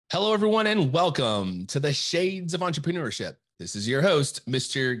Hello, everyone, and welcome to the Shades of Entrepreneurship. This is your host,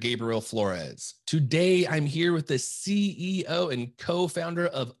 Mr. Gabriel Flores. Today, I'm here with the CEO and co-founder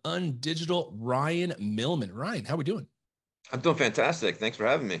of Undigital, Ryan Millman. Ryan, how are we doing? I'm doing fantastic. Thanks for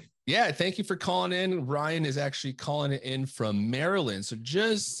having me. Yeah, thank you for calling in. Ryan is actually calling it in from Maryland. So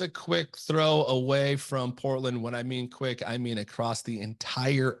just a quick throw away from Portland. When I mean quick, I mean across the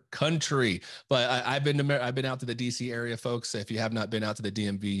entire country. But I've been out to the DC area, folks. If you have not been out to the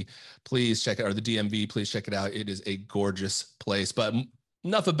DMV, please check it, or the DMV, please check it out. It is a gorgeous place. But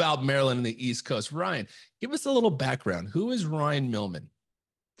enough about Maryland and the East Coast. Ryan, give us a little background. Who is Ryan Millman?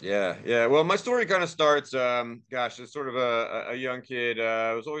 Yeah. Well, my story kind of starts, as sort of a young kid.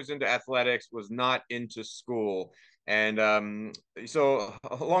 I was always into athletics, was not into school. And so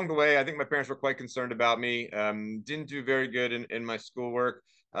along the way, I think my parents were quite concerned about me. Didn't do very good in my schoolwork.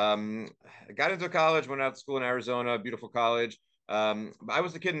 I got into college, went out to school in Arizona, beautiful college. I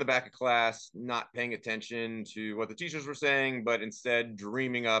was the kid in the back of class, not paying attention to what the teachers were saying, but instead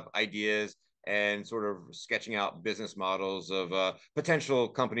dreaming up ideas and sort of sketching out business models of potential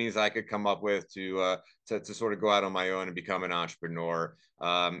companies I could come up with to sort of go out on my own and become an entrepreneur.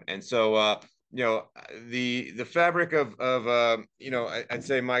 The fabric of I'd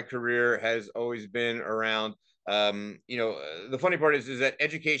say my career has always been around. The funny part is that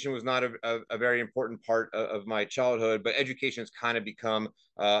education was not a very important part of my childhood, but education has kind of become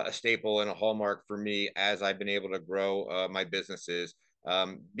a staple and a hallmark for me as I've been able to grow my businesses.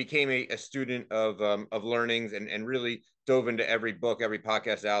 Became a student of learnings and really dove into every book, every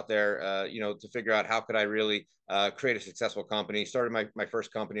podcast out there, to figure out how could I really create a successful company. Started my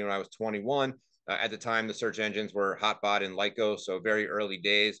first company when I was 21. At the time, the search engines were Hotbot and Lyco, so very early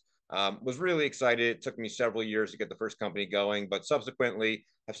days. Was really excited. It took me several years to get the first company going, but subsequently,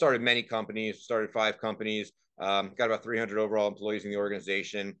 I've started many companies, started 5 companies, got about 300 overall employees in the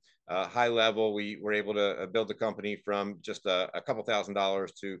organization. High level, we were able to build the company from just a couple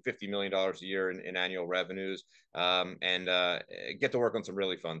 $1,000s to $50 million a year in annual revenues, and get to work on some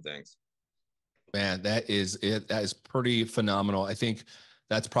really fun things. Man, that is it. That is pretty phenomenal. I think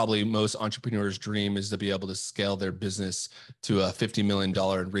that's probably most entrepreneurs' dream is to be able to scale their business to a $50 million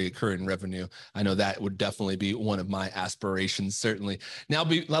in recurring revenue. I know that would definitely be one of my aspirations, certainly. Now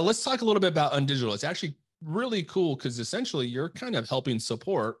let's talk a little bit about Undigital. It's actually really cool because essentially you're kind of helping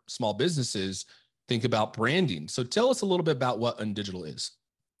support small businesses think about branding. So tell us a little bit about what Undigital is.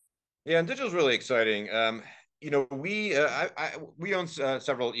 Yeah, and digital is really exciting. We own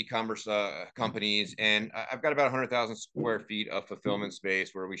several e-commerce companies, and I've got about 100,000 square feet of fulfillment space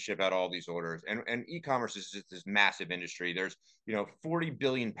where we ship out all these orders. And e-commerce is just this massive industry. There's 40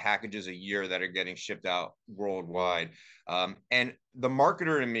 billion packages a year that are getting shipped out worldwide. And the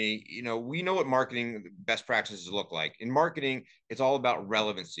marketer in me, we know what marketing best practices look like. In marketing, it's all about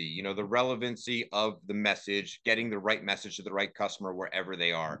relevancy. The relevancy of the message, getting the right message to the right customer wherever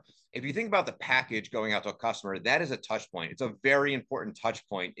they are. If you think about the package going out to a customer, that is a touch point. It's a very important touch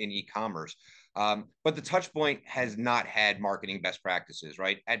point in e-commerce. But the touch point has not had marketing best practices,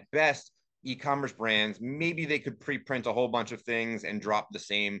 right? At best, e-commerce brands, maybe they could pre-print a whole bunch of things and drop the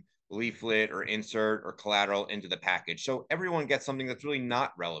same leaflet or insert or collateral into the package. So everyone gets something that's really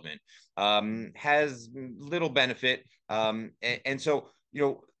not relevant, has little benefit. The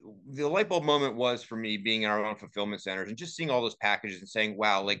light bulb moment was for me being in our own fulfillment centers and just seeing all those packages and saying,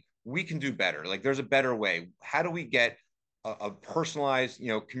 wow, like we can do better. Like there's a better way. How do we get a personalized,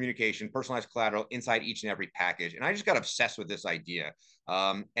 communication, personalized collateral inside each and every package? And I just got obsessed with this idea.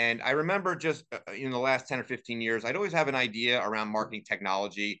 And I remember just in the last 10 or 15 years, I'd always have an idea around marketing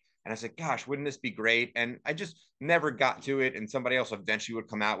technology. And I said, gosh, wouldn't this be great? And I just never got to it. And somebody else eventually would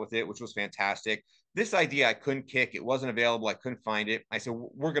come out with it, which was fantastic. This idea I couldn't kick. It wasn't available. I couldn't find it. I said,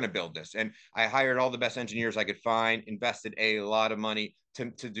 we're going to build this. And I hired all the best engineers I could find, invested a lot of money to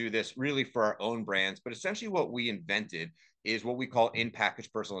do this really for our own brands. But essentially what we invented is what we call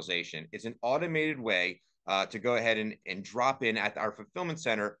in-package personalization. It's an automated way to go ahead and drop in at our fulfillment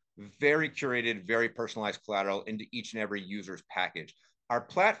center very curated, very personalized collateral into each and every user's package. Our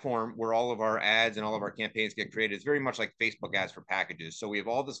platform, where all of our ads and all of our campaigns get created, is very much like Facebook ads for packages. So we have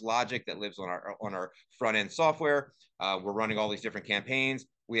all this logic that lives on our front end software. We're running all these different campaigns.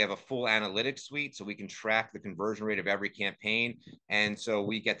 We have a full analytics suite, so we can track the conversion rate of every campaign. And so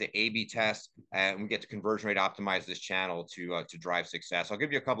we get the A/B test, and we get to conversion rate optimize this channel to drive success. I'll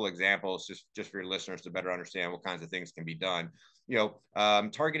give you a couple examples just for your listeners to better understand what kinds of things can be done.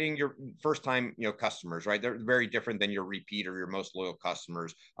 targeting your first time, customers, right? They're very different than your repeat or your most loyal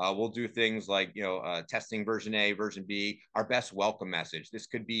customers. We'll do things like, testing version A, version B, our best welcome message. This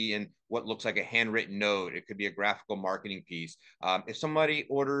could be in what looks like a handwritten note. It could be a graphical marketing piece. If somebody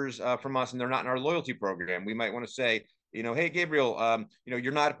orders from us and they're not in our loyalty program, we might want to say, hey, Gabriel,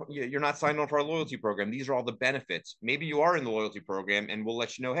 you're not signed on for our loyalty program. These are all the benefits. Maybe you are in the loyalty program, and we'll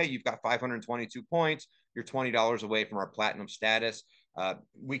let you know, hey, you've got 522 points. You're $20 away from our platinum status.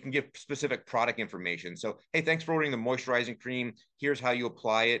 We can give specific product information. So, hey, thanks for ordering the moisturizing cream. Here's how you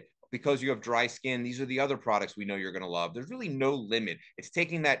apply it. Because you have dry skin, these are the other products we know you're going to love. There's really no limit. It's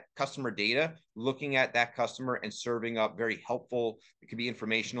taking that customer data, looking at that customer, and serving up very helpful, it could be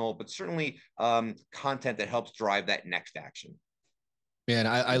informational, but certainly content that helps drive that next action. Man,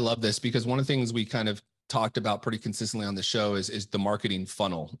 I love this, because one of the things we kind of talked about pretty consistently on the show is the marketing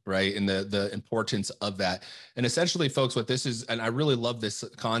funnel, right? And the importance of that. And essentially, folks, what this is, and I really love this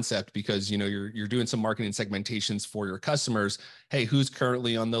concept, because you're doing some marketing segmentations for your customers. Hey, who's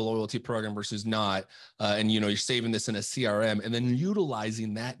currently on the loyalty program versus not? And you're saving this in a CRM, and then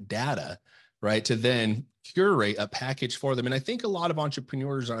utilizing that data, right, to then curate a package for them. And I think a lot of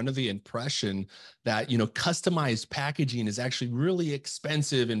entrepreneurs are under the impression that, customized packaging is actually really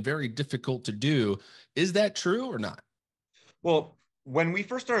expensive and very difficult to do. Is that true or not? Well, when we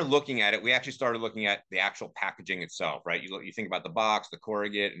first started looking at it, we actually started looking at the actual packaging itself, right? You think about the box, the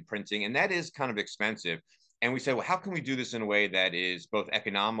corrugate, and printing, and that is kind of expensive. And we said, well, how can we do this in a way that is both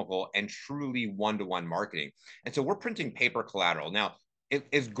economical and truly one-to-one marketing? And so we're printing paper collateral. Now,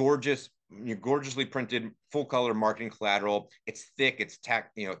 it's gorgeous, gorgeously printed, full color marketing collateral. It's thick, it's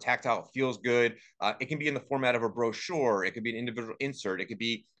tactile, it feels good. It can be in the format of a brochure. It could be an individual insert. It could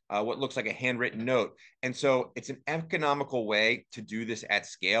be what looks like a handwritten note. And so it's an economical way to do this at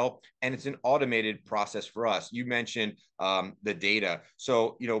scale. And it's an automated process for us. You mentioned the data.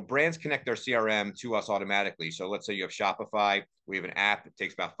 So, brands connect their CRM to us automatically. So let's say you have Shopify, we have an app, it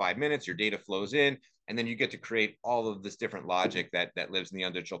takes about 5 minutes, your data flows in, and then you get to create all of this different logic that lives in the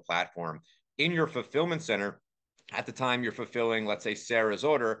digital platform. In your fulfillment center, at the time you're fulfilling, let's say, Sarah's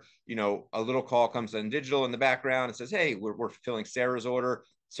order, a little call comes in digital in the background and says, hey, we're fulfilling Sarah's order.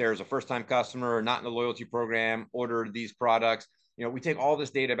 Sarah's a first-time customer, not in the loyalty program, ordered these products. We take all this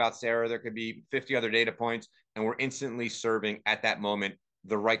data about Sarah. There could be 50 other data points, and we're instantly serving at that moment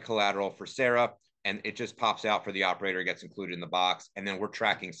the right collateral for Sarah. And it just pops out for the operator, gets included in the box, and then we're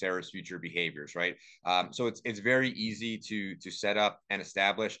tracking Sarah's future behaviors, right? So it's very easy to set up and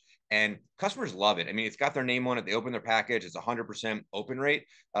establish, and customers love it. I mean, it's got their name on it. They open their package. It's 100% open rate.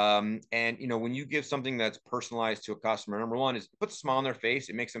 And when you give something that's personalized to a customer, number one is it puts a smile on their face.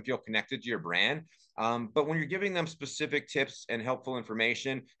 It makes them feel connected to your brand. But when you're giving them specific tips and helpful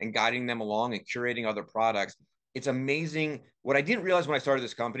information and guiding them along and curating other products, it's amazing. What I didn't realize when I started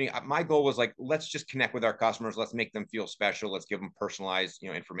this company, my goal was like, let's just connect with our customers. Let's make them feel special. Let's give them personalized,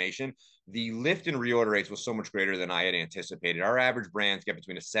 information. The lift in reorder rates was so much greater than I had anticipated. Our average brands get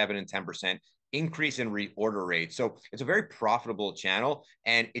between a 7 and 10% increase in reorder rates. So it's a very profitable channel,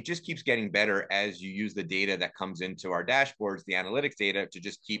 and it just keeps getting better as you use the data that comes into our dashboards, the analytics data, to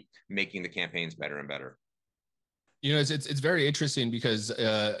just keep making the campaigns better and better. It's very interesting, because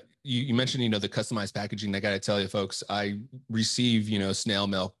you mentioned, the customized packaging. I got to tell you, folks, I receive, snail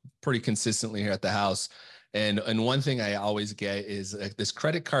mail pretty consistently here at the house. And one thing I always get is this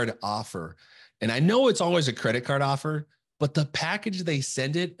credit card offer. And I know it's always a credit card offer, but the package they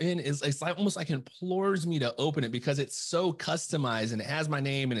send it in it's like almost like implores me to open it, because it's so customized and it has my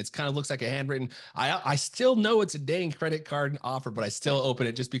name and it's kind of looks like a handwritten. I still know it's a dang credit card offer, but I still open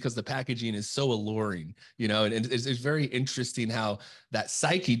it just because the packaging is so alluring, and it's very interesting how that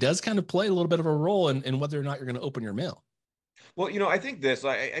psyche does kind of play a little bit of a role in whether or not you're going to open your mail. Well, I think this,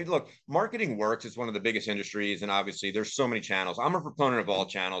 look, marketing works. It's one of the biggest industries, and obviously there's so many channels. I'm a proponent of all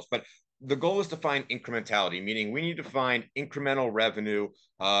channels, but the goal is to find incrementality, meaning we need to find incremental revenue.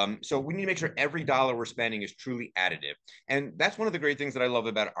 So we need to make sure every dollar we're spending is truly additive. And that's one of the great things that I love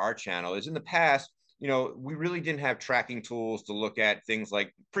about our channel is in the past, we really didn't have tracking tools to look at things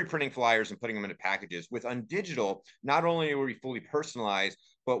like pre-printing flyers and putting them into packages. With Undigital, not only are we fully personalized,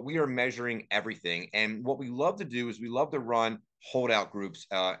 but we are measuring everything. And what we love to do is we love to run holdout groups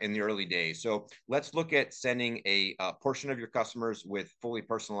in the early days. So let's look at sending a portion of your customers with fully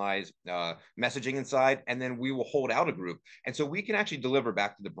personalized messaging inside, and then we will hold out a group. And so we can actually deliver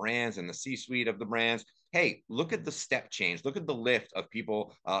back to the brands and the C-suite of the brands. Hey, look at the step change. Look at the lift of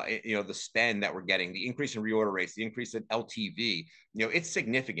people, the spend that we're getting, the increase in reorder rates, the increase in LTV. It's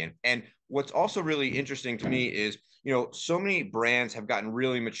significant. And what's also really interesting to me is, so many brands have gotten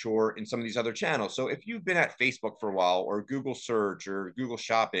really mature in some of these other channels. So if you've been at Facebook for a while, or Google search, or Google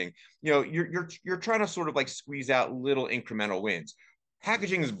shopping, you're trying to sort of like squeeze out little incremental wins.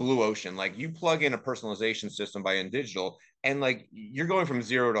 Packaging is blue ocean. Like, you plug in a personalization system by InDigital, and like you're going from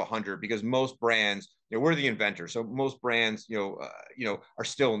 0 to 100, because most brands, we're the inventor. So most brands, are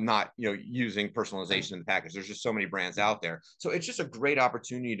still not, using personalization in the package. There's just so many brands out there. So it's just a great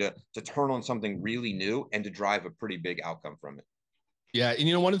opportunity to turn on something really new and to drive a pretty big outcome from it. Yeah,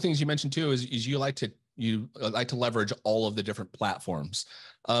 and one of the things you mentioned too is you like to leverage all of the different platforms.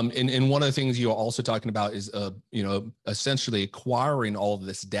 And one of the things you're also talking about is essentially acquiring all of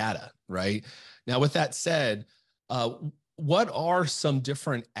this data, right? Now, with that said, what are some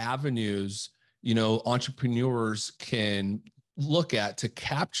different avenues entrepreneurs can look at to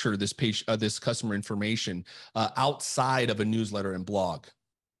capture this customer information outside of a newsletter and blog?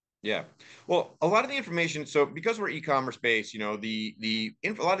 Yeah. Well, a lot of the information, so because we're e-commerce based, a lot of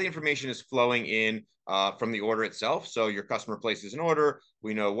the information is flowing in from the order itself. So your customer places an order,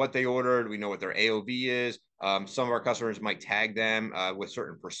 we know what they ordered, we know what their AOV is. Some of our customers might tag them with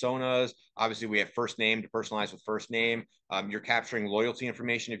certain personas. Obviously, we have first name to personalize with first name. You're capturing loyalty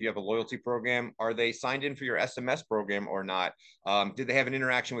information. If you have a loyalty program, are they signed in for your SMS program or not? Did they have an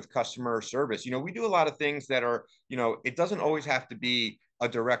interaction with customer service? We do a lot of things that are, it doesn't always have to be a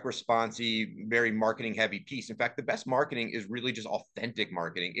direct responsey, very marketing heavy piece. In fact, the best marketing is really just authentic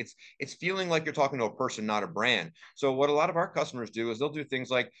marketing. It's feeling like you're talking to a person, not a brand. So what a lot of our customers do is they'll do things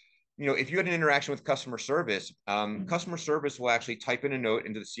like, if you had an interaction with customer service will actually type in a note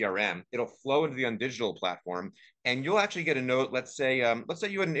into the CRM. It'll flow into the digital platform, and you'll actually get a note. Let's say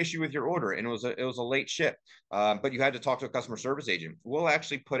you had an issue with your order and it was a late ship, but you had to talk to a customer service agent. We'll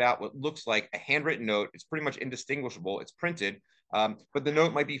actually put out what looks like a handwritten note. It's pretty much indistinguishable. It's printed, but the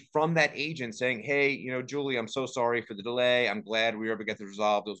note might be from that agent saying, "Hey, Julie, I'm so sorry for the delay. I'm glad we were able to get this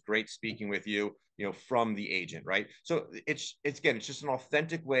resolved. It was great speaking with you." From the agent, right? So it's just an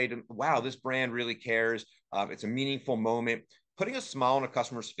authentic way to, wow, this brand really cares. It's a meaningful moment. Putting a smile on a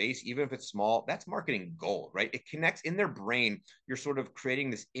customer's face, even if it's small, that's marketing gold, right? It connects in their brain. You're sort of creating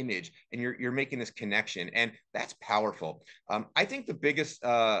this image, and you're making this connection, and that's powerful. I think the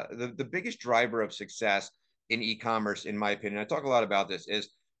biggest driver of success in e-commerce, in my opinion, I talk a lot about this, is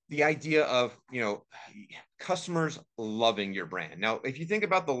the idea of customers loving your brand. Now, if you think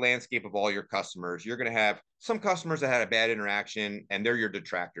about the landscape of all your customers, you're going to have some customers that had a bad interaction and they're your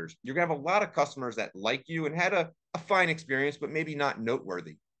detractors. You're going to have a lot of customers that like you and had a fine experience, but maybe not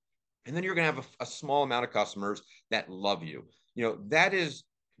noteworthy. And then you're going to have a small amount of customers that love you. That is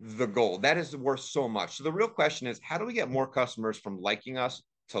the goal. That is worth so much. So the real question is, how do we get more customers from liking us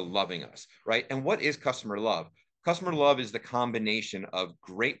to loving us, right? And what is customer love? Customer love is the combination of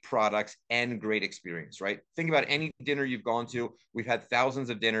great products and great experience, right? Think about any dinner you've gone to. We've had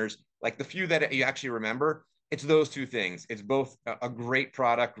thousands of dinners. Like, the few that you actually remember, it's those two things. It's both a great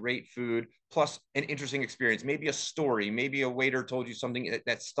product, great food, plus an interesting experience, maybe a story, maybe a waiter told you something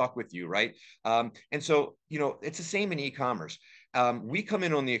that stuck with you, right? And so, it's the same in e-commerce. We come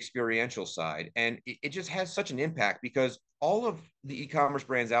in on the experiential side, and it just has such an impact, because all of the e-commerce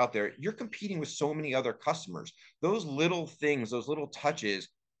brands out there, you're competing with so many other customers. Those little things, those little touches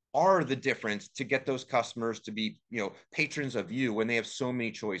are the difference to get those customers to be, patrons of you when they have so many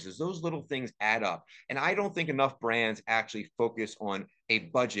choices. Those little things add up. And I don't think enough brands actually focus on a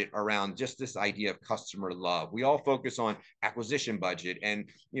budget around just this idea of customer love. We all focus on acquisition budget, and,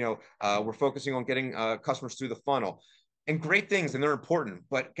 we're focusing on getting customers through the funnel. And great things, and they're important,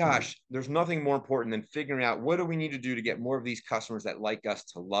 but gosh, there's nothing more important than figuring out, what do we need to do to get more of these customers that like us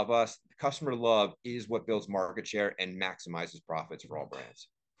to love us. Customer love is what builds market share and maximizes profits for all brands.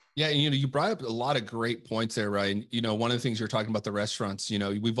 Yeah, and you brought up a lot of great points there, Ryan. One of the things you're talking about, the restaurants.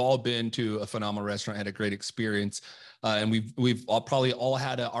 We've all been to a phenomenal restaurant, had a great experience, and we've probably all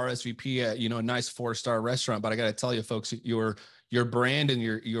had a RSVP at a nice 4-star restaurant. But I got to tell you, folks, your brand and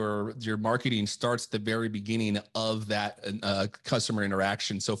your marketing starts at the very beginning of that customer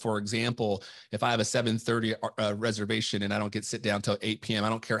interaction. So, for example, if I have a 7:30 reservation and I don't get sit down till 8 p.m., I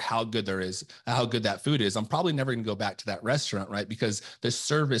don't care how good that food is, I'm probably never going to go back to that restaurant, right? Because the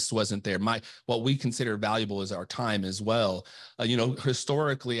service wasn't there. What we consider valuable is our time as well.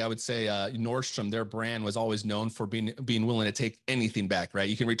 Historically, I would say Nordstrom, their brand was always known for being willing to take anything back, right?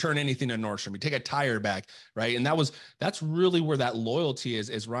 You can return anything to Nordstrom. You take a tire back, right? And that's really where that loyalty is,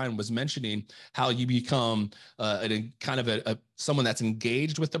 as Ryan was mentioning, how you become someone that's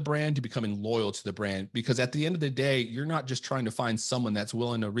engaged with the brand to becoming loyal to the brand. Because at the end of the day, you're not just trying to find someone that's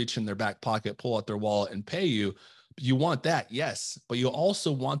willing to reach in their back pocket, pull out their wallet and pay you. You want that, yes, but you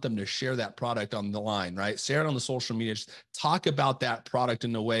also want them to share that product on the line, right? Share it on the social media. Just talk about that product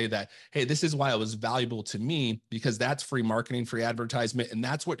in a way that, hey, this is why it was valuable to me, because that's free marketing, free advertisement, and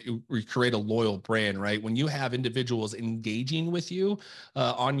that's what you create a loyal brand, right? When you have individuals engaging with you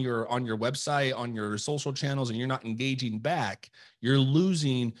on your website, on your social channels, and you're not engaging back, you're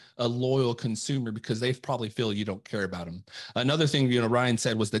losing a loyal consumer because they probably feel you don't care about them. Another thing, Ryan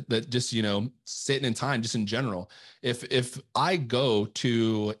said was that just, sitting in time, just in general, if I go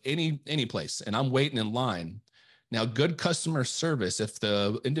to any place and I'm waiting in line, now good customer service, if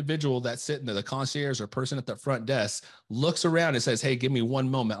the individual that's sitting there, the concierge or person at the front desk, looks around and says, hey, give me one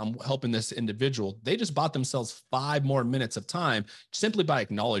moment, I'm helping this individual, they just bought themselves 5 more minutes of time simply by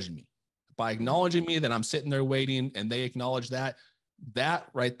acknowledging me. By acknowledging me that I'm sitting there waiting, and they acknowledge that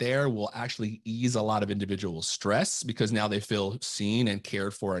right there will actually ease a lot of individual stress, because now they feel seen and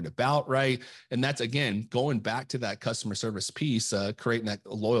cared for and about, right? And that's, again, going back to that customer service piece, creating that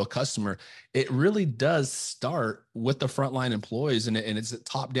loyal customer. It really does start with the frontline employees, and it's a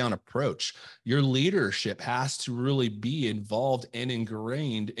top-down approach. Your leadership has to really be involved and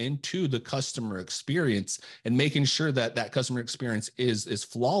ingrained into the customer experience, and making sure that that customer experience is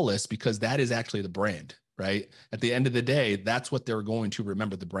flawless, because that is actually the brand. Right? At the end of the day, that's what they're going to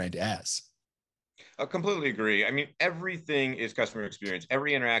remember the brand as. I completely agree. I mean, everything is customer experience.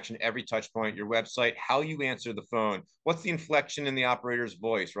 Every interaction, every touch point, your website, how you answer the phone, what's the inflection in the operator's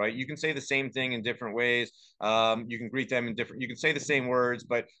voice, right? You can say the same thing in different ways. You can greet them in different, you can say the same words,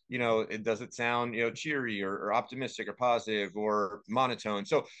 but, does it sound, cheery or optimistic or positive or monotone?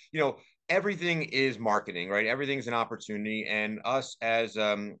 So, everything is marketing, right? Everything's an opportunity, and us as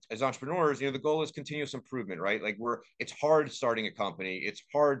entrepreneurs, the goal is continuous improvement, right? Like it's hard starting a company, it's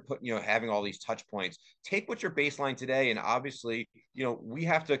hard having all these touch points. Take what's your baseline today, and obviously, we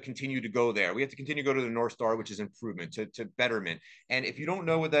have to continue to go there. We have to continue to go to the North Star, which is improvement, to betterment. And if you don't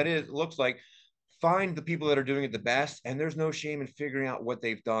know what that is, it looks like, find the people that are doing it the best, and there's no shame in figuring out what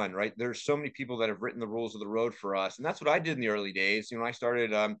they've done, right? There's so many people that have written the rules of the road for us, and that's what I did in the early days. I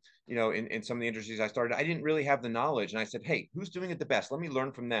started in some of the industries I started, I didn't really have the knowledge, and I said, hey, who's doing it the best? Let me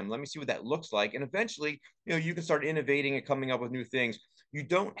learn from them, let me see what that looks like, and eventually, you can start innovating and coming up with new things. You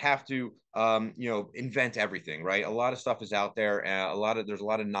don't have to invent everything, right? A lot of stuff is out there, there's a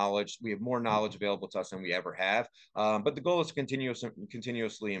lot of knowledge. We have more knowledge available to us than we ever have, but the goal is to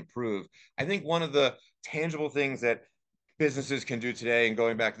continuously improve. I think one of the tangible things that businesses can do today, and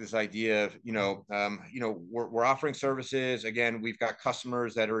going back to this idea of we're offering services. Again, we've got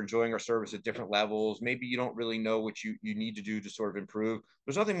customers that are enjoying our service at different levels. Maybe you don't really know what you need to do to sort of improve.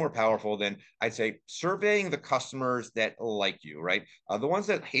 There's nothing more powerful than, I'd say, surveying the customers that like you, right? The ones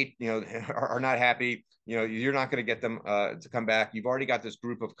that hate, are not happy, you're not going to get them to come back. You've already got this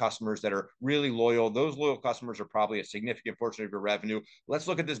group of customers that are really loyal. Those loyal customers are probably a significant portion of your revenue. Let's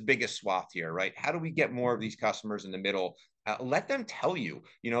look at this biggest swath here, right? How do we get more of these customers in the middle? Let them tell you,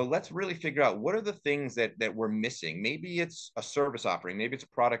 let's really figure out what are the things that we're missing. Maybe it's a service offering, maybe it's a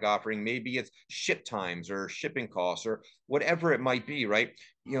product offering, maybe it's ship times or shipping costs or whatever it might be, right?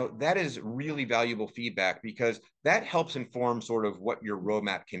 That is really valuable feedback, because that helps inform sort of what your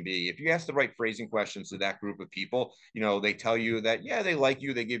roadmap can be. If you ask the right phrasing questions to that group of people, they tell you that, yeah, they like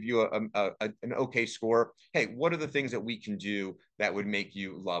you, they give you an okay score. Hey, what are the things that we can do that would make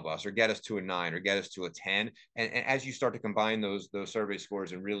you love us, or get us to a 9, or get us to a 10? And as you start to combine those survey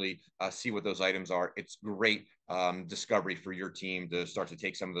scores and really see what those items are, it's great discovery for your team to start to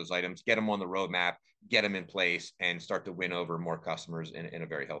take some of those items, get them on the roadmap, get them in place, and start to win over more customers in a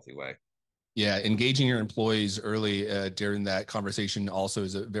very healthy way. Yeah, engaging your employees early during that conversation also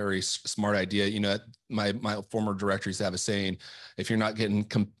is a very smart idea. My former director used to have a saying: if you're not getting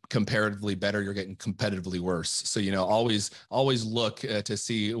comparatively better, you're getting competitively worse. So always look to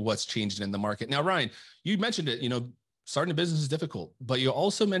see what's changing in the market. Now, Ryan, you mentioned it. Starting a business is difficult, but you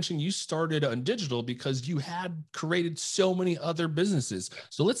also mentioned you started on digital because you had created so many other businesses.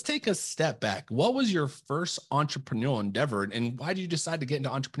 So let's take a step back. What was your first entrepreneurial endeavor, and why did you decide to get into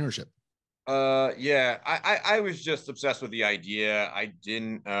entrepreneurship? Yeah, I was just obsessed with the idea. I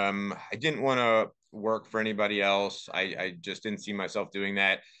didn't want to work for anybody else. I just didn't see myself doing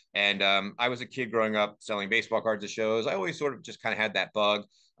that. And I was a kid growing up selling baseball cards at shows. I always sort of just kind of had that bug.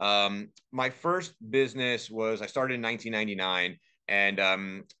 My first business was, I started in 1999.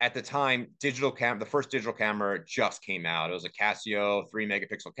 And at the time, the first digital camera just came out. It was a Casio 3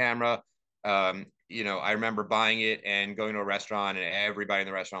 megapixel camera. I remember buying it and going to a restaurant, and everybody in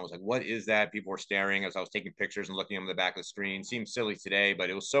the restaurant was like, what is that? People were staring as I was taking pictures and looking on the back of the screen. Seems silly today, but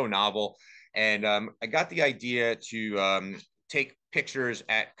it was so novel. And I got the idea take pictures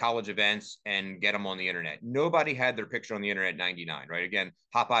at college events and get them on the internet. Nobody had their picture on the internet in 99, right? Again,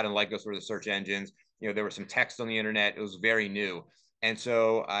 Hotbot and Lycos were the search engines. There was some text on the internet. It was very new. And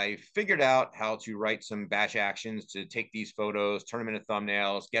so I figured out how to write some batch actions to take these photos, turn them into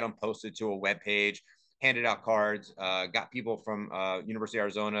thumbnails, get them posted to a web page, handed out cards, got people from University of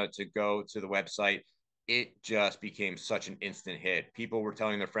Arizona to go to the website. It just became such an instant hit. People were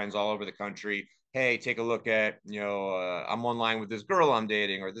telling their friends all over the country, hey, take a look at, I'm online with this girl I'm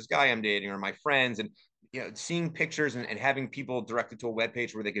dating or this guy I'm dating or my friends. And, seeing pictures and having people directed to a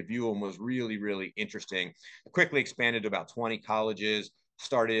webpage where they could view them was really, really interesting. Quickly expanded to about 20 colleges,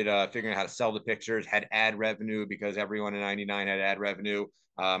 started figuring out how to sell the pictures, had ad revenue because everyone in 99 had ad revenue,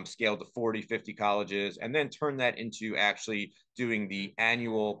 scaled to 40, 50 colleges, and then turned that into actually doing the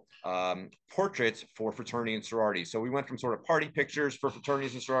annual portraits for fraternity and sororities. So we went from sort of party pictures for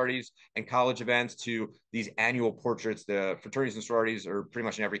fraternities and sororities and college events to these annual portraits. The fraternities and sororities are pretty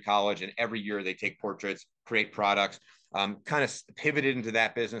much in every college, and every year they take portraits, create products. Kind of pivoted into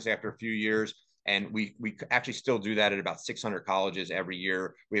that business after a few years. And we actually still do that at about 600 colleges every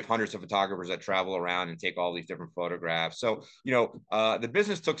year. We have hundreds of photographers that travel around and take all these different photographs. So, the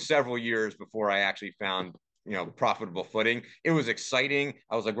business took several years before I actually found, profitable footing. It was exciting.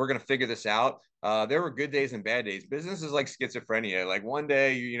 I was like, we're going to figure this out. There were good days and bad days. Business is like schizophrenia. Like one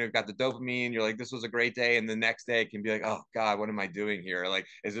day, got the dopamine. You're like, this was a great day. And the next day it can be like, oh God, what am I doing here? Like,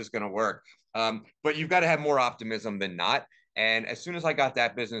 is this going to work? But you've got to have more optimism than not. And as soon as I got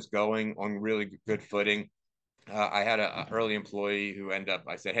that business going on really good footing, I had an early employee who ended up,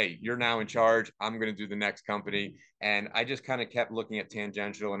 I said, hey, you're now in charge. I'm going to do the next company. And I just kind of kept looking at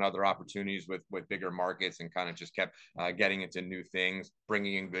tangential and other opportunities with bigger markets and kind of just kept getting into new things,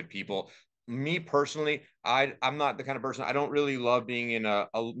 bringing in good people. Me personally, I'm not the kind of person, I don't really love being in a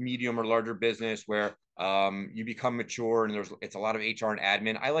medium or larger business where you become mature and it's a lot of HR and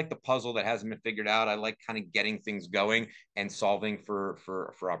admin. I like the puzzle that hasn't been figured out. I like kind of getting things going and solving for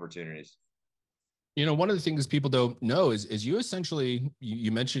opportunities. One of the things people don't know is you essentially,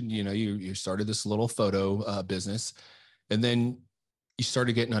 you mentioned, you started this little photo business, and then you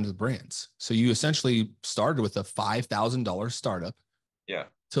started getting under the brands. So you essentially started with a $5,000 startup, yeah,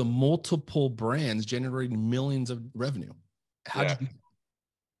 to multiple brands generating millions of revenue. How did you?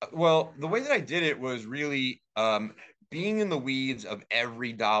 Well, the way that I did it was really being in the weeds of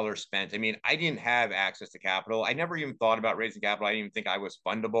every dollar spent. I mean, I didn't have access to capital. I never even thought about raising capital. I didn't even think I was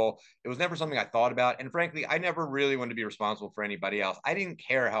fundable. It was never something I thought about. And frankly, I never really wanted to be responsible for anybody else. I didn't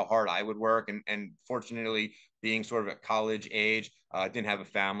care how hard I would work. And fortunately, being sort of at college age, didn't have a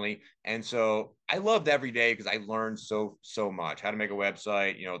family. And so I loved every day because I learned so much, how to make a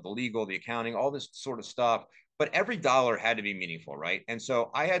website, the legal, the accounting, all this sort of stuff. But every dollar had to be meaningful, right? And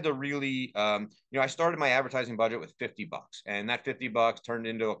so I had to really, I started my advertising budget with $50, and that $50 turned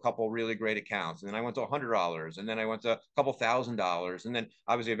into a couple really great accounts. And then I went to $100, and then I went to a couple $1,000. And then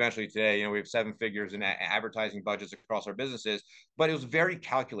obviously eventually today, we have seven figures in advertising budgets across our businesses, but it was very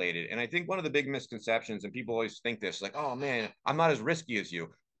calculated. And I think one of the big misconceptions, and people always think this, like, oh man, I'm not as risky as you.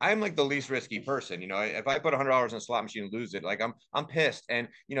 I'm like the least risky person. If I put $100 in a slot machine and lose it, like I'm pissed, and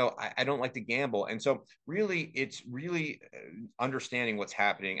I don't like to gamble. And so really, it's really understanding what's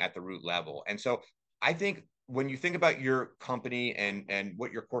happening at the root level. And so I think when you think about your company and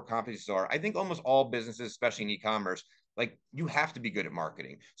what your core competencies are, I think almost all businesses, especially in e-commerce, like you have to be good at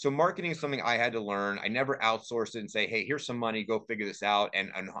marketing. So marketing is something I had to learn. I never outsourced it and say, hey, here's some money, go figure this out.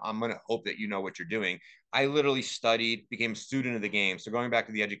 And I'm going to hope that you know what you're doing. I literally studied, became a student of the game. So going back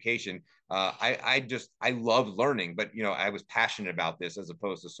to the education, I love learning, but I was passionate about this as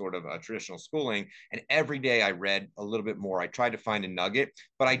opposed to sort of a traditional schooling. And every day I read a little bit more. I tried to find a nugget,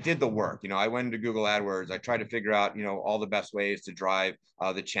 but I did the work. I went into Google AdWords. I tried to figure out, all the best ways to drive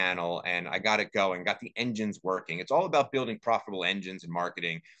the channel, and I got it going, got the engines working. It's all about building profitable engines in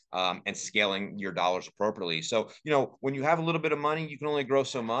marketing, and scaling your dollars appropriately. So, when you have a little bit of money, you can only grow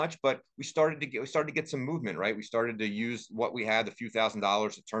so much, but we started to get some movement, right? We started to use what we had, the few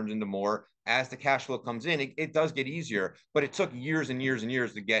 $1,000s, it turned into more. As the cash flow comes in, it does get easier, but it took years and years and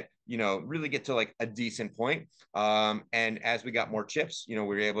years to get, really get to like a decent point. And as we got more chips, we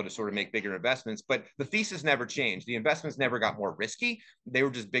were able to sort of make bigger investments, but the thesis never changed. The investments never got more risky. They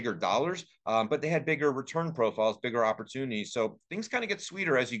were just bigger dollars, but they had bigger return profiles, bigger opportunities. So things kind of get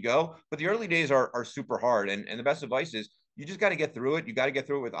sweeter as you go, but the early days are super hard. And the best advice is, you just got to get through it. You got to get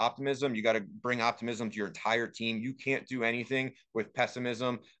through it with optimism. You got to bring optimism to your entire team. You can't do anything with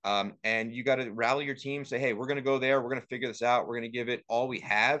pessimism. And you got to rally your team, say, hey, we're going to go there. We're going to figure this out. We're going to give it all we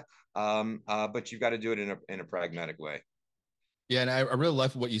have. But you've got to do it in a pragmatic way. Yeah, and I really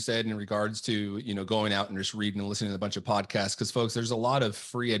love what you said in regards to, going out and just reading and listening to a bunch of podcasts. Because, folks, there's a lot of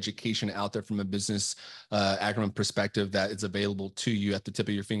free education out there from a business acumen perspective that is available to you at the tip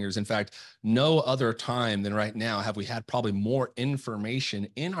of your fingers. In fact, no other time than right now have we had probably more information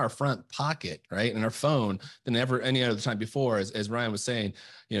in our front pocket, right, in our phone than ever any other time before. As Ryan was saying,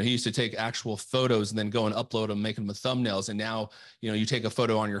 he used to take actual photos and then go and upload them, make them with thumbnails. And now, you take a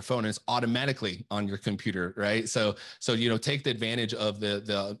photo on your phone and it's automatically on your computer, right? So take the advantage of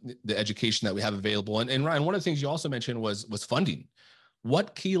the education that we have available. And Ryan, one of the things you also mentioned was funding.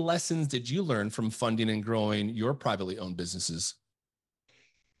 What key lessons did you learn from funding and growing your privately owned businesses?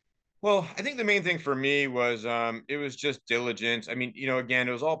 Well, I think the main thing for me was it was just diligence. I mean, again,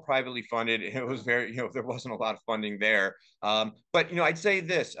 it was all privately funded. It was very, there wasn't a lot of funding there. But I'd say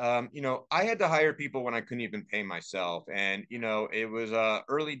this, I had to hire people when I couldn't even pay myself, and it was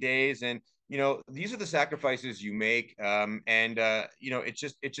early days, and these are the sacrifices you make, and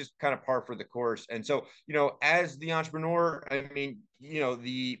it's just kind of par for the course. And so, as the entrepreneur, I mean,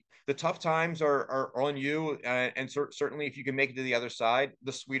 the tough times are on you, and certainly if you can make it to the other side,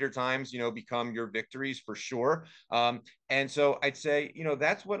 the sweeter times become your victories for sure. And so I'd say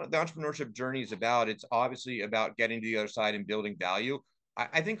that's what the entrepreneurship journey is about. It's obviously about getting to the other side and building value.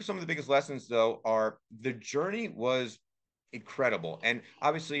 I think some of the biggest lessons though are the journey was incredible, and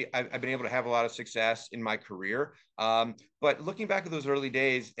obviously I've been able to have a lot of success in my career, but looking back at those early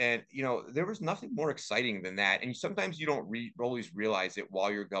days, and there was nothing more exciting than that, and sometimes you don't always realize it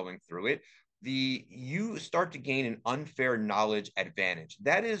while you're going through it. You start to gain an unfair knowledge advantage.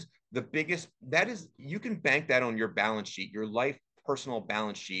 That is the biggest. That is, you can bank that on your balance sheet, your life personal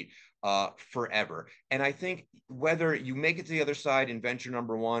balance sheet, forever. And I think whether you make it to the other side in venture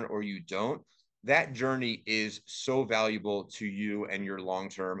number one or you don't, that journey is so valuable to you and your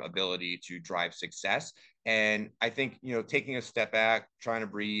long-term ability to drive success. And I think, taking a step back, trying to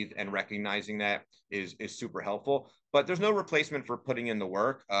breathe and recognizing that is super helpful. But there's no replacement for putting in the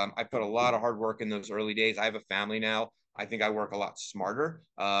work. I put a lot of hard work in those early days. I have a family now. I think I work a lot smarter.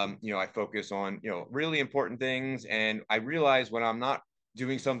 I focus on, really important things. And I realize when I'm not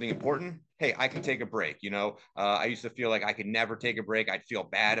doing something important, hey, I can take a break. I used to feel like I could never take a break. I'd feel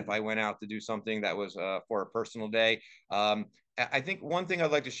bad if I went out to do something that was for a personal day. I think one thing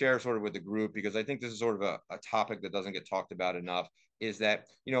I'd like to share sort of with the group, because I think this is sort of a topic that doesn't get talked about enough, is that,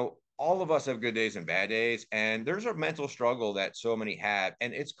 all of us have good days and bad days, and there's a mental struggle that so many have,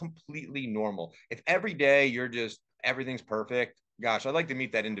 and it's completely normal. If every day you're just, everything's perfect, gosh, I'd like to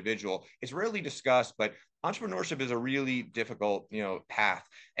meet that individual. It's rarely discussed, but entrepreneurship is a really difficult, path.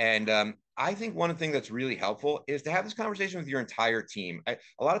 And I think one thing that's really helpful is to have this conversation with your entire team.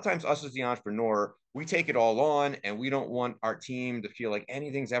 A lot of times, us as the entrepreneur, we take it all on, and we don't want our team to feel like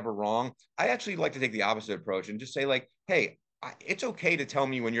anything's ever wrong. I actually like to take the opposite approach and just say, like, hey, it's okay to tell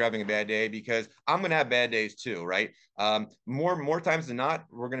me when you're having a bad day, because I'm going to have bad days too, right? More times than not,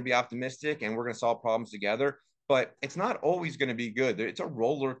 we're going to be optimistic and we're going to solve problems together. But it's not always going to be good. It's a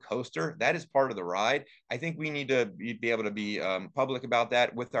roller coaster. That is part of the ride. I think we need to be able to be public about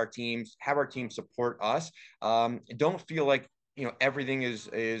that with our teams, have our team support us. Don't feel like everything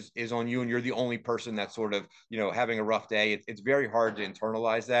is on you and you're the only person that's sort of having a rough day. It's very hard to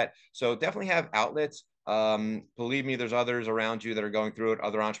internalize that. So definitely have outlets. Believe me, there's others around you that are going through it,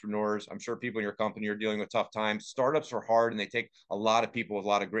 other entrepreneurs. I'm sure people in your company are dealing with tough times. Startups are hard and they take a lot of people with a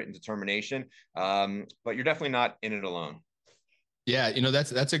lot of grit and determination. But you're definitely not in it alone. Yeah,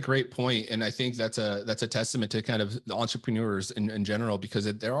 that's a great point, and I think that's a testament to kind of the entrepreneurs in general, because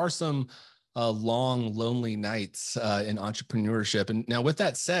there are some long, lonely nights in entrepreneurship. And now, with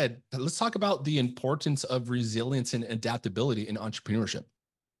that said, let's talk about the importance of resilience and adaptability in entrepreneurship.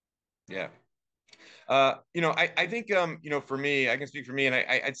 Yeah. I think, for me, I can speak for me, and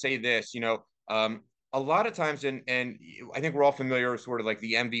I'd say this, a lot of times, and I think we're all familiar with sort of like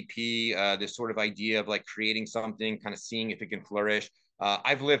the MVP, this sort of idea of like creating something, kind of seeing if it can flourish.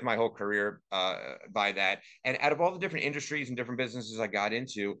 I've lived my whole career by that. And out of all the different industries and different businesses I got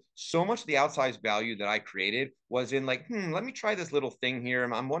into, so much of the outsized value that I created was in like, let me try this little thing here.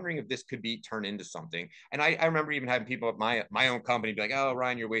 I'm wondering if this could be turned into something. And I remember even having people at my own company be like, oh,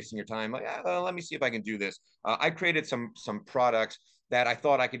 Ryan, you're wasting your time. Like, let me see if I can do this. I created some products that I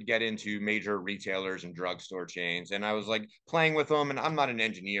thought I could get into major retailers and drugstore chains. And I was like playing with them, and I'm not an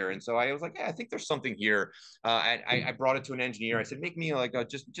engineer. And so I was like, yeah, I think there's something here. And I brought it to an engineer. I said, make me like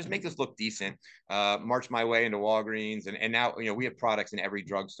just make this look decent. March my way into Walgreens, and now we have products in every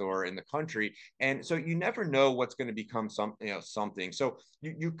drugstore in the country. And so you never know what's going to become something. So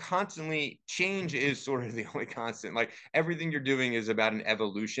you constantly, change is sort of the only constant. Like everything you're doing is about an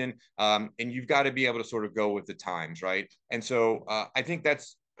evolution, and you've got to be able to sort of go with the times, right? And so I think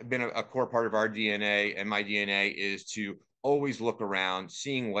that's been a core part of our DNA, and my DNA is to always look around,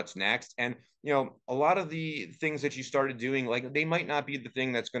 seeing what's next. And a lot of the things that you started doing, like they might not be the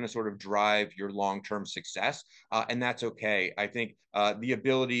thing that's going to sort of drive your long-term success, and that's okay. I think the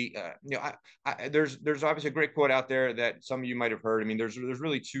ability, there's obviously a great quote out there that some of you might have heard. I mean, there's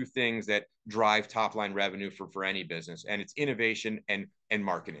really two things that drive top line revenue for any business, and it's innovation and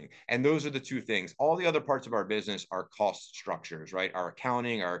marketing. And those are the two things. All the other parts of our business are cost structures, right? Our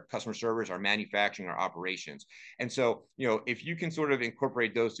accounting, our customer service, our manufacturing, our operations. And so, if you can sort of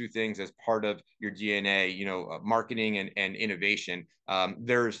incorporate those two things as part of your DNA, marketing and innovation,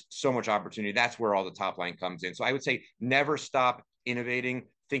 there's so much opportunity. That's where all the top line comes in. So I would say never stop innovating,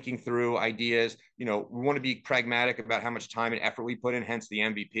 thinking through ideas. We want to be pragmatic about how much time and effort we put in, hence the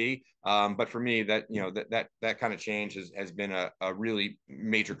MVP. But for me, that that kind of change has been a really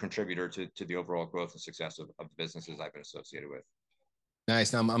major contributor to the overall growth and success of the businesses I've been associated with.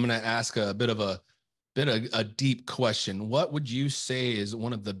 Nice. Now I'm going to ask a bit of a deep question. What would you say is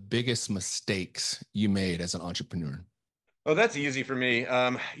one of the biggest mistakes you made as an entrepreneur? Oh, that's easy for me.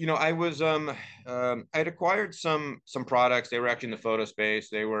 I was I'd acquired some products. They were actually in the photo space.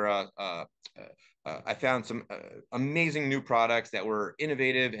 They were I found some amazing new products that were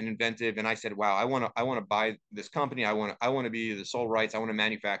innovative and inventive, and I said, "Wow, I want to buy this company. I want to be the sole rights. I want to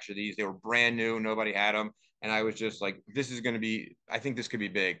manufacture these." They were brand new. Nobody had them, and I was just like, "This is going to be. I think this could be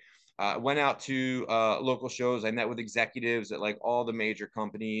big." Went out to local shows. I met with executives at like all the major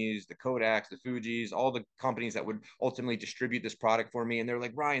companies, the Kodaks, the Fujis, all the companies that would ultimately distribute this product for me. And they're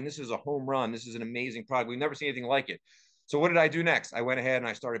like, Ryan, this is a home run. This is an amazing product. We've never seen anything like it. So what did I do next? I went ahead and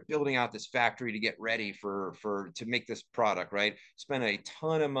I started building out this factory to get ready to make this product, right? Spent a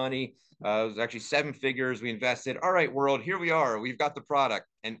ton of money. It was actually 7 figures we invested. All right, world, here we are. We've got the product,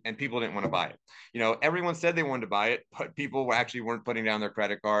 and people didn't want to buy it. Everyone said they wanted to buy it, but people actually weren't putting down their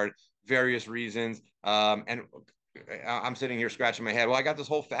credit card, various reasons. And I'm sitting here scratching my head. Well, I got this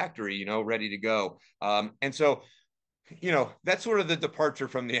whole factory, ready to go. And so that's sort of the departure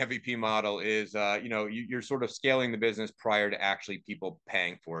from the MVP model is, you're sort of scaling the business prior to actually people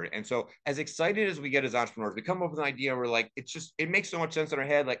paying for it. And so as excited as we get as entrepreneurs, we come up with an idea. We're like, it makes so much sense in our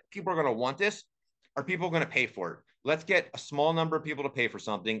head. Like people are going to want this. Are people going to pay for it? Let's get a small number of people to pay for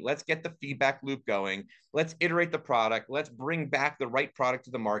something. Let's get the feedback loop going. Let's iterate the product. Let's bring back the right product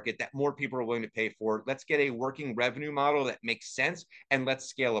to the market that more people are willing to pay for. Let's get a working revenue model that makes sense, and let's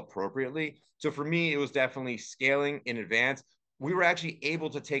scale appropriately. So for me, it was definitely scaling in advance. We were actually able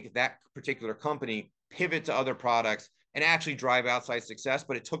to take that particular company, pivot to other products, and actually drive outside success.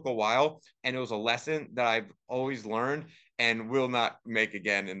 But it took a while, and it was a lesson that I've always learned and will not make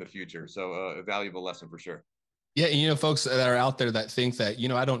again in the future. So a valuable lesson for sure. Yeah, and folks that are out there that think that,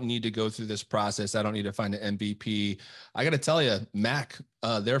 I don't need to go through this process. I don't need to find an MVP. I got to tell you, Mac,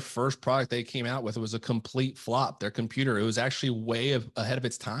 their first product they came out with was a complete flop. Their computer, it was actually way ahead of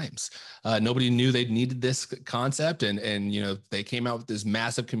its times. Nobody knew they needed this concept, and they came out with this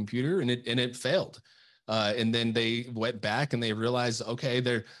massive computer, and it failed. And then they went back and they realized,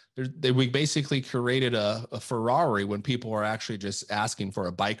 okay, we basically created a Ferrari when people are actually just asking for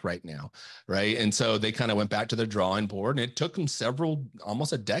a bike right now, right? And so they kind of went back to the drawing board, and it took them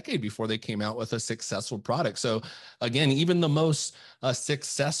almost a decade before they came out with a successful product. So again, even the most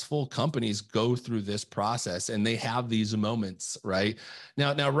successful companies go through this process, and they have these moments, right?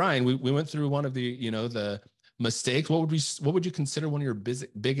 Now, Ryan, we went through one of the mistakes. What would you consider one of your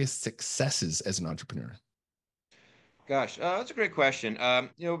biggest successes as an entrepreneur? Gosh, that's a great question.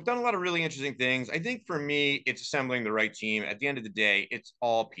 We've done a lot of really interesting things. I think for me, it's assembling the right team. At the end of the day, it's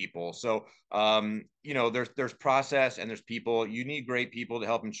all people. So, there's process and there's people. You need great people to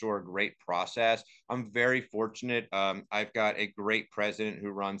help ensure a great process. I'm very fortunate. I've got a great president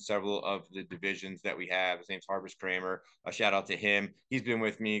who runs several of the divisions that we have. His name's Harvest Kramer. A shout out to him. He's been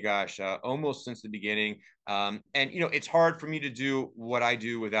with me, gosh, almost since the beginning. And it's hard for me to do what I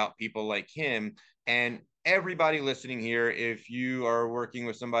do without people like him. And everybody listening here, if you are working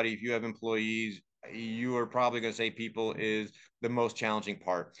with somebody, if you have employees, you are probably going to say people is the most challenging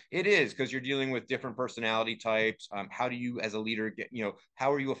part. It is, because you're dealing with different personality types. How do you, as a leader, get,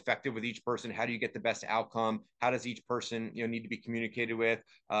 how are you effective with each person? How do you get the best outcome? How does each person, need to be communicated with?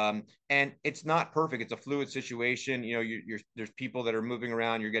 And it's not perfect. It's a fluid situation. There's people that are moving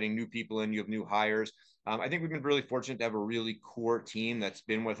around. You're getting new people in. You have new hires. I think we've been really fortunate to have a really core team that's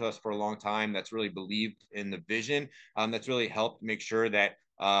been with us for a long time, that's really believed in the vision, that's really helped make sure that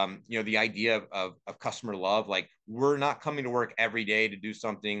the idea of customer love, like we're not coming to work every day to do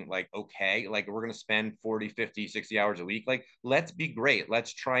something like, okay, like we're going to spend 40, 50, 60 hours a week. Like, let's be great.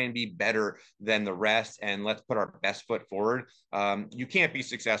 Let's try and be better than the rest. And let's put our best foot forward. You can't be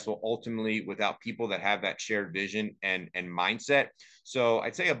successful ultimately without people that have that shared vision and mindset. So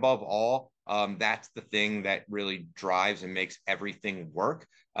I'd say above all, that's the thing that really drives and makes everything work.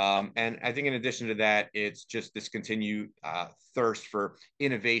 And I think in addition to that, it's just this continued thirst for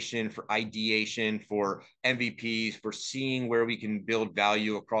innovation, for ideation, for MVPs, for seeing where we can build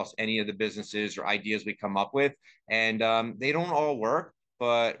value across any of the businesses or ideas we come up with. And they don't all work,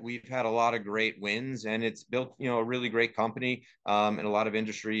 but we've had a lot of great wins, and it's built, a really great company in a lot of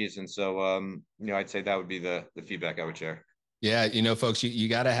industries. And so, I'd say that would be the feedback I would share. Yeah, folks, you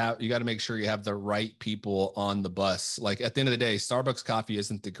gotta make sure you have the right people on the bus. Like at the end of the day, Starbucks coffee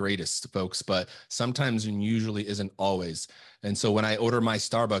isn't the greatest, folks, but sometimes and usually isn't always. And so when I order my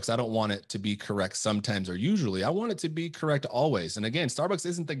Starbucks, I don't want it to be correct sometimes or usually. I want it to be correct always. And again, Starbucks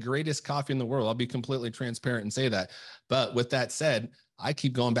isn't the greatest coffee in the world. I'll be completely transparent and say that. But with that said, I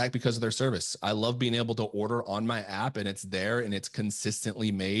keep going back because of their service. I love being able to order on my app and it's there and it's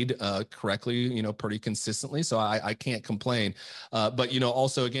consistently made correctly, pretty consistently. So I can't complain. But,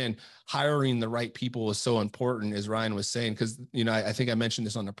 also again, hiring the right people is so important, as Ryan was saying, because, I think I mentioned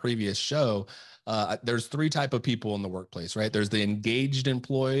this on the previous show. There's three type of people in the workplace, right? There's the engaged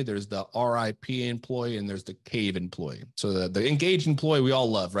employee, there's the RIP employee, and there's the cave employee. So the engaged employee we all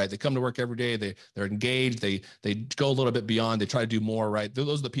love, right? They come to work every day, they're engaged, they go a little bit beyond, they try to do more, right?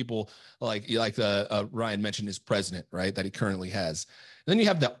 Those are the people like the Ryan mentioned his president, right? That he currently has. And then you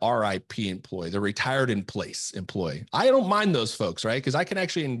have the RIP employee, the retired in place employee. I don't mind those folks, right? Because I can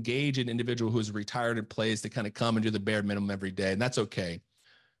actually engage an individual who's retired in place to kind of come and do the bare minimum every day, and that's okay.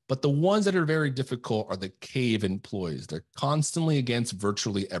 But the ones that are very difficult are the cave employees. They're constantly against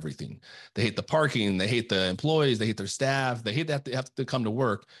virtually everything. They hate the parking, they hate the employees, they hate their staff, they hate that they have to come to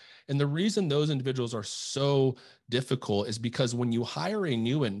work. And the reason those individuals are so difficult is because when you hire a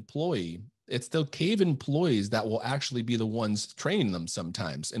new employee, it's the cave employees that will actually be the ones training them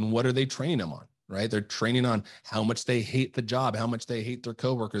sometimes. And what are they training them on? Right? They're training on how much they hate the job, how much they hate their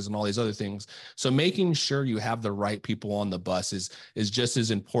coworkers and all these other things. So making sure you have the right people on the bus is just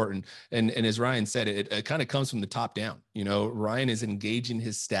as important. And as Ryan said, it kind of comes from the top down. Ryan is engaging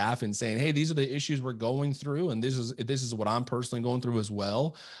his staff and saying, hey, these are the issues we're going through. And this is what I'm personally going through as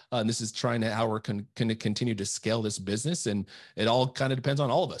well. And this is trying to how we're going to continue to scale this business. And it all kind of depends on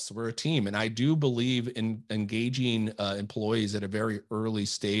all of us. We're a team. And I do believe in engaging employees at a very early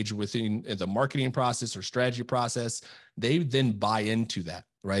stage within the marketing process or strategy process. They then buy into that,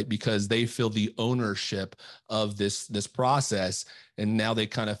 right? Because they feel the ownership of this process. And now they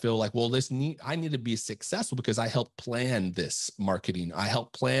kind of feel like, well, I need to be successful because I helped plan this marketing. I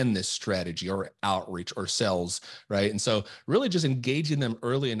helped plan this strategy or outreach or sales, right? And so really just engaging them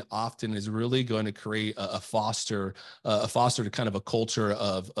early and often is really going to create a foster to kind of a culture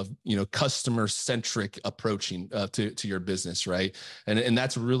of customer centric approaching to your business, right? And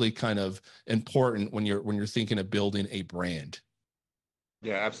that's really kind of important when you're thinking of building a brand.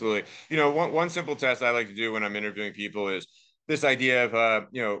 Yeah, absolutely. One simple test I like to do when I'm interviewing people is this idea of,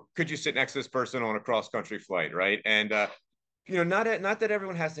 could you sit next to this person on a cross country flight, right? And not that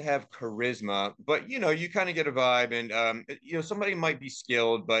everyone has to have charisma, but you kind of get a vibe, and somebody might be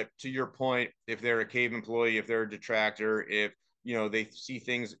skilled, but to your point, if they're a cave employee, if they're a detractor, if they see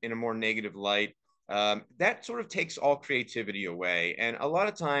things in a more negative light, that sort of takes all creativity away. And a lot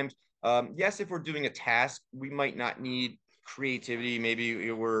of times, yes, if we're doing a task, we might not need creativity.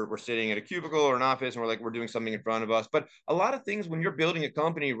 Maybe we're sitting at a cubicle or an office and we're doing something in front of us, but a lot of things when you're building a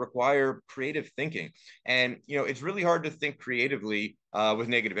company require creative thinking, and it's really hard to think creatively with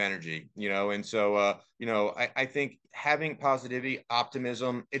negative energy, and so I think having positivity,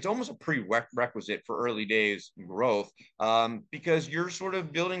 optimism, it's almost a prerequisite for early days growth, because you're sort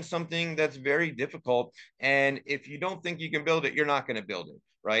of building something that's very difficult, and if you don't think you can build it, you're not going to build it.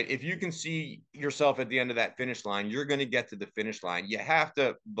 Right? If you can see yourself at the end of that finish line, you're going to get to the finish line. You have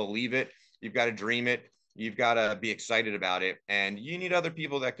to believe it. You've got to dream it. You've got to be excited about it. And you need other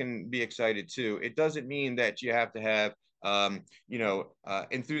people that can be excited too. It doesn't mean that you have to have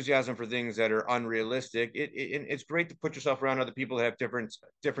enthusiasm for things that are unrealistic. It's great to put yourself around other people that have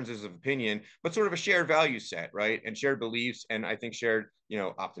differences of opinion, but sort of a shared value set, right? And shared beliefs, and I think shared,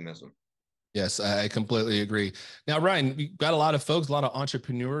 optimism. Yes, I completely agree. Now, Ryan, you got a lot of folks, a lot of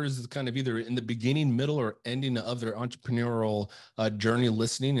entrepreneurs kind of either in the beginning, middle, or ending of their entrepreneurial journey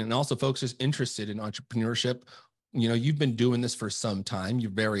listening, and also folks just interested in entrepreneurship. You've been doing this for some time.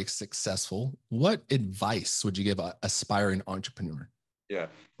 You're very successful. What advice would you give an aspiring entrepreneur? Yeah.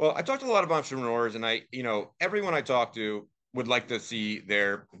 Well, I talked to a lot of entrepreneurs, and everyone I talk to would like to see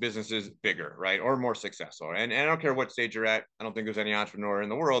their businesses bigger, right? Or more successful. And I don't care what stage you're at. I don't think there's any entrepreneur in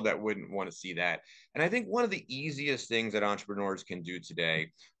the world that wouldn't want to see that. And I think one of the easiest things that entrepreneurs can do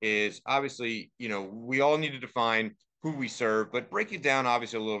today is obviously, we all need to define who we serve, but break it down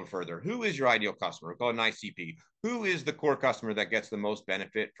obviously a little bit further. Who is your ideal customer? We call it an ICP. Who is the core customer that gets the most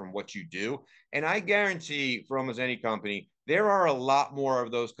benefit from what you do? And I guarantee for almost any company, there are a lot more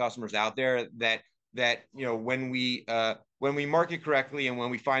of those customers out there that when we market correctly and when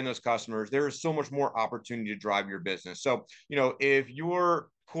we find those customers, there is so much more opportunity to drive your business. So if your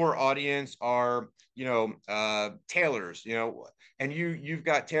core audience are tailors, and you've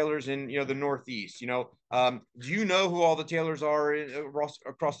got tailors in the Northeast, do you know who all the tailors are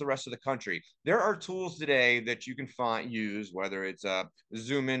across the rest of the country? There are tools today that you can use, whether it's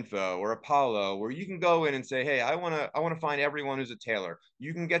Zoom Info or Apollo, where you can go in and say, hey, I want to find everyone who's a tailor.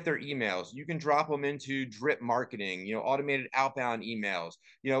 You can get their emails. You can drop them into drip marketing, automated outbound emails.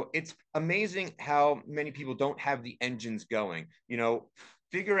 It's amazing how many people don't have the engines going.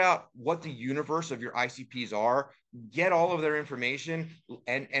 Figure out what the universe of your ICPs are, get all of their information,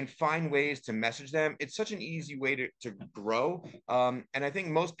 and find ways to message them. It's such an easy way to grow. And I think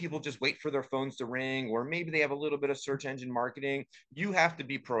most people just wait for their phones to ring, or maybe they have a little bit of search engine marketing. You have to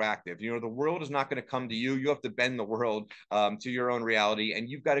be proactive. The world is not going to come to you. You have to bend the world to your own reality, and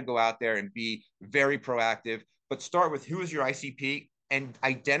you've got to go out there and be very proactive. But start with who is your ICP and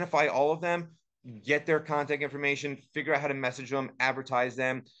identify all of them, get their contact information, figure out how to message them, advertise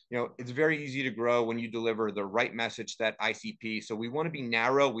them. It's very easy to grow when you deliver the right message to that ICP. So we want to be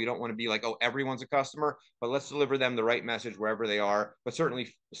narrow. We don't want to be like, oh, everyone's a customer, but let's deliver them the right message wherever they are. But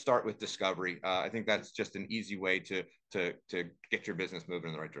certainly start with discovery. I think that's just an easy way to get your business moving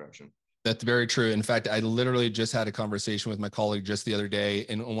in the right direction. That's very true. In fact, I literally just had a conversation with my colleague just the other day.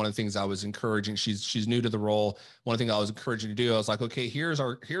 And one of the things I was encouraging, she's new to the role. One of the things I was encouraging to do, I was like, okay,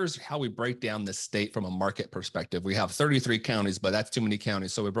 here's how we break down the state from a market perspective. We have 33 counties, but that's too many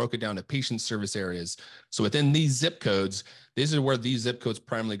counties. So we broke it down to patient service areas. So within these zip codes, this is where these zip codes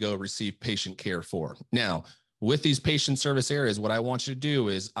primarily go receive patient care for. Now, with these patient service areas, what I want you to do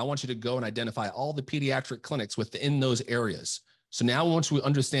is I want you to go and identify all the pediatric clinics within those areas. So now once we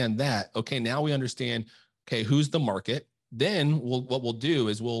understand that, okay, now we understand, okay, who's the market? Then what we'll do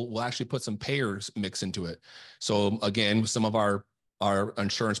is we'll actually put some payers mix into it. So again, some of our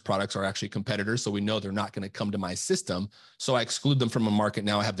insurance products are actually competitors. So we know they're not going to come to my system. So I exclude them from a market.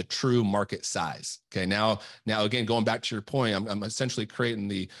 Now I have the true market size. Okay. Now again, going back to your point, I'm essentially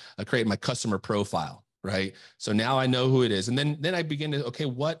creating my customer profile. Right. So now I know who it is. And then I begin to, okay,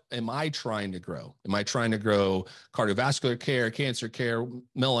 what am I trying to grow? Am I trying to grow cardiovascular care, cancer care,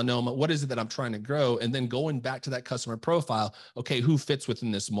 melanoma? What is it that I'm trying to grow? And then going back to that customer profile, okay, who fits within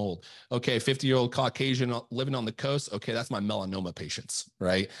this mold? Okay, 50-year-old Caucasian living on the coast. Okay, that's my melanoma patients,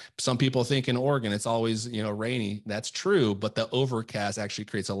 right? Some people think in Oregon, it's always, rainy. That's true, but the overcast actually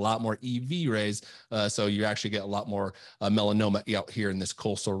creates a lot more EV rays. So you actually get a lot more melanoma out here in this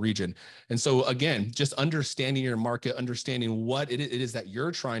coastal region. And so again, just understanding your market, understanding what it is that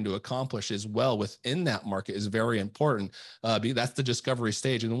you're trying to accomplish as well within that market is very important. That's the discovery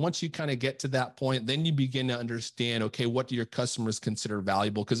stage. And once you kind of get to that point, then you begin to understand, okay, what do your customers consider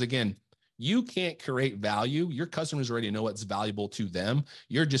valuable? Because again, you can't create value. Your customers already know what's valuable to them.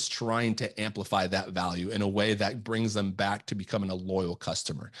 You're just trying to amplify that value in a way that brings them back to becoming a loyal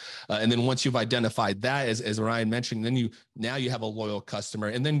customer. And then once you've identified that, as Ryan mentioned, then now you have a loyal customer.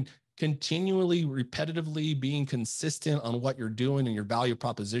 And then continually, repetitively being consistent on what you're doing and your value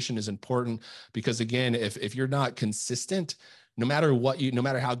proposition is important, because again, if you're not consistent, no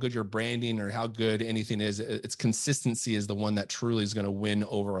matter how good your branding or how good anything is, its consistency is the one that truly is going to win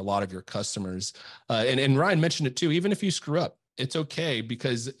over a lot of your customers. And Ryan mentioned it too, even if you screw up, it's okay,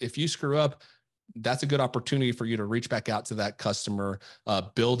 because if you screw up, that's a good opportunity for you to reach back out to that customer,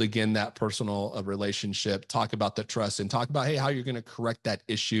 build again that personal relationship, talk about the trust, and talk about, hey, how you're going to correct that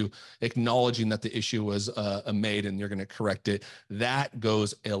issue, acknowledging that the issue was made and you're going to correct it. That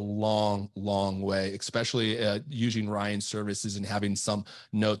goes a long, long way, especially using Ryan's services and having some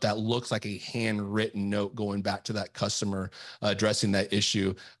note that looks like a handwritten note going back to that customer, addressing that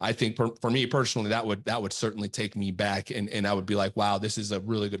issue. I think for me personally, that would certainly take me back, and I would be like, wow, this is a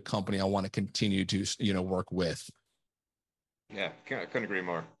really good company I want to continue to, work with. Yeah, couldn't agree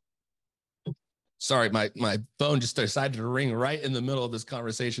more. Sorry, my phone just decided to ring right in the middle of this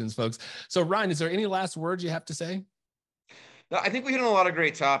conversation, folks. So Ryan, is there any last words you have to say? No, I think we hit on a lot of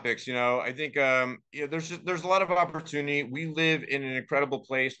great topics. I think there's a lot of opportunity. We live in an incredible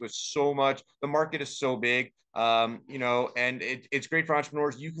place with so much. The market is so big. And it's great for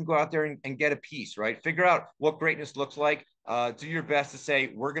entrepreneurs. You can go out there and get a piece, right? Figure out what greatness looks like. Do your best to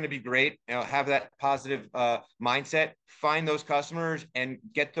say we're going to be great. Have that positive mindset. Find those customers and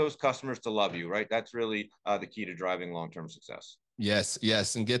get those customers to love you, right? That's really the key to driving long-term success. Yes,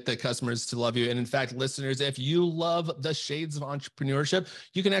 yes. And get the customers to love you. And in fact, listeners, if you love the Shades of Entrepreneurship,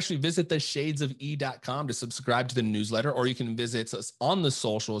 you can actually visit the shadesofE.com to subscribe to the newsletter, or you can visit us on the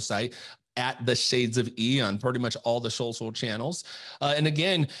social site at the Shades of E on pretty much all the social channels. And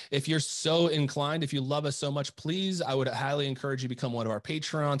again, if you're so inclined, if you love us so much, please, I would highly encourage you to become one of our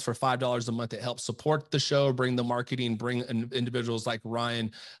Patreons for $5 a month. It helps support the show, bring the marketing, bring individuals like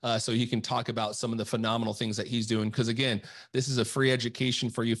Ryan, so he can talk about some of the phenomenal things that he's doing. Because again, this is a free education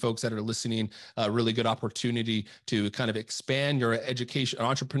for you folks that are listening, a really good opportunity to kind of expand your education,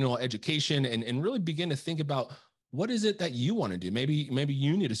 entrepreneurial education, and really begin to think about, what is it that you want to do? Maybe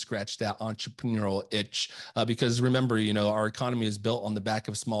you need to scratch that entrepreneurial itch, because remember, our economy is built on the back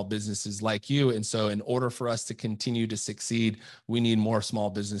of small businesses like you. And so in order for us to continue to succeed, we need more small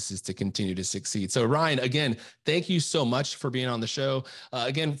businesses to continue to succeed. So Ryan, again, thank you so much for being on the show.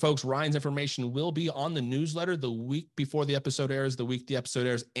 Again, folks, Ryan's information will be on the newsletter the week before the episode airs, the week the episode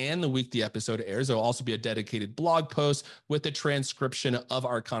airs, and the week the episode airs. There will also be a dedicated blog post with the transcription of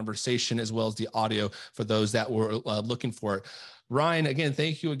our conversation, as well as the audio for those that were looking for it. Ryan, again,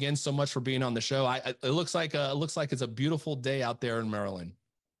 thank you again so much for being on the show. It looks like it's a beautiful day out there in Maryland.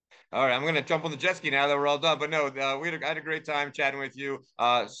 All right, I'm going to jump on the jet ski now that we're all done. But no, I had a great time chatting with you.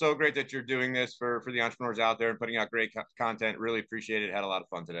 So great that you're doing this for the entrepreneurs out there and putting out great content. Really appreciate it. Had a lot of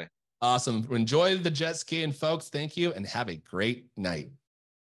fun today. Awesome. Enjoy the jet skiing, folks. Thank you, and have a great night.